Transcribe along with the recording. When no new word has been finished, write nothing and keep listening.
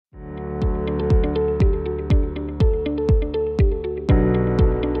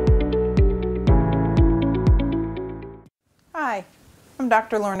I'm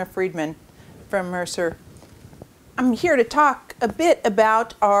Dr. Laura Friedman from Mercer. I'm here to talk a bit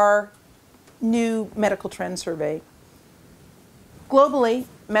about our new medical trend survey. Globally,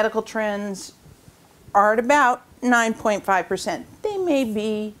 medical trends are at about 9.5%. They may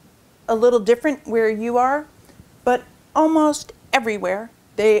be a little different where you are, but almost everywhere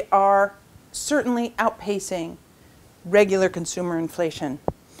they are certainly outpacing regular consumer inflation.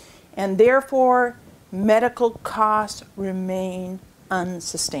 And therefore, medical costs remain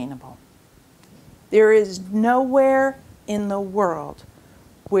unsustainable. There is nowhere in the world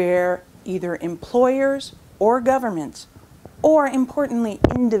where either employers or governments, or importantly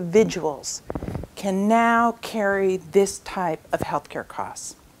individuals, can now carry this type of healthcare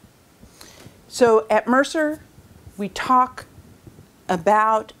costs. So at Mercer, we talk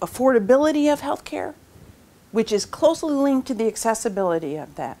about affordability of healthcare, which is closely linked to the accessibility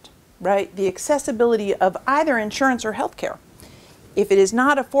of that, right? The accessibility of either insurance or healthcare. If it is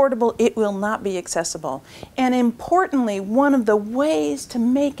not affordable, it will not be accessible. And importantly, one of the ways to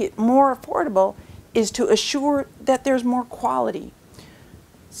make it more affordable is to assure that there's more quality.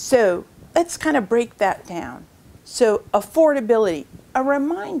 So let's kind of break that down. So affordability, a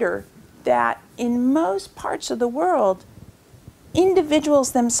reminder that in most parts of the world,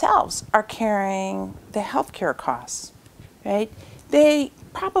 individuals themselves are carrying the healthcare costs, right? They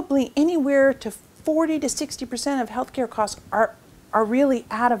probably anywhere to 40 to 60% of healthcare costs are really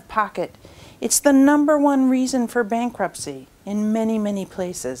out of pocket. It's the #1 reason for bankruptcy in many, many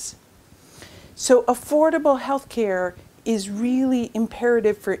places. So affordable healthcare is really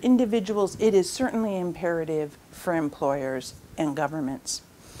imperative for individuals. It is certainly imperative for employers and governments.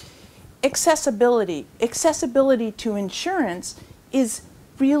 Accessibility to insurance is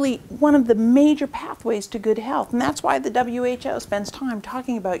really one of the major pathways to good health, and that's why the WHO spends time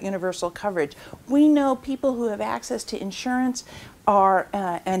talking about universal coverage. We know people who have access to insurance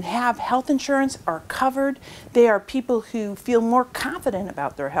and have health insurance are covered. They are people who feel more confident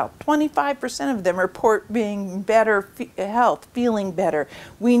about their health. 25% of them report being better health, feeling better.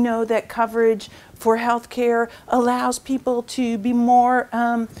 We know that coverage for health care allows people to be more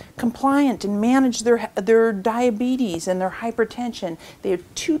compliant and manage their diabetes and their hypertension. They are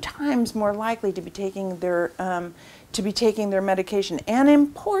 2 times more likely to be taking their medication. And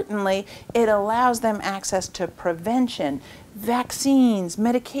importantly, it allows them access to prevention, vaccines,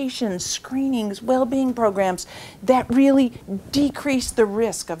 medications, screenings, well-being programs that really decrease the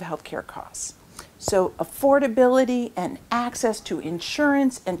risk of healthcare costs. So affordability and access to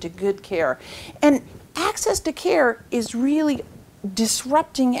insurance and to good care. And access to care is really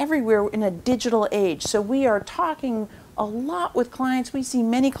disrupting everywhere in a digital age. So we are talking a lot with clients. We see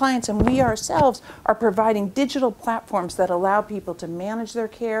many clients, and we ourselves are providing digital platforms that allow people to manage their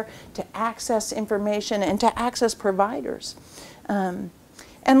care, to access information, and to access providers. And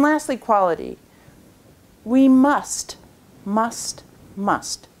lastly, quality. We must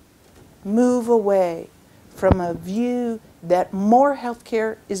move away from a view that more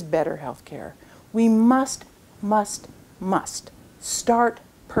healthcare is better healthcare. We must start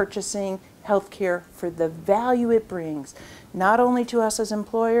purchasing healthcare for the value it brings, not only to us as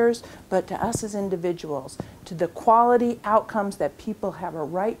employers, but to us as individuals, to the quality outcomes that people have a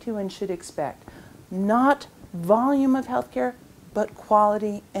right to and should expect. Not volume of healthcare, but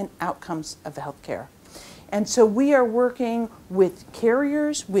quality and outcomes of healthcare. And so we are working with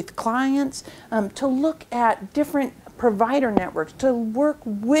carriers, with clients, to look at different provider networks, to work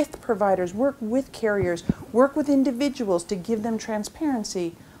with providers, work with carriers, work with individuals to give them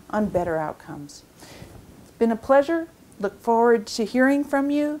transparency on better outcomes. It's been a pleasure. Look forward to hearing from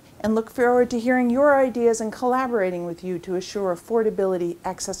you, and look forward to hearing your ideas and collaborating with you to assure affordability,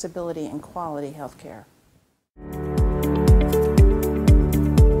 accessibility, and quality health care.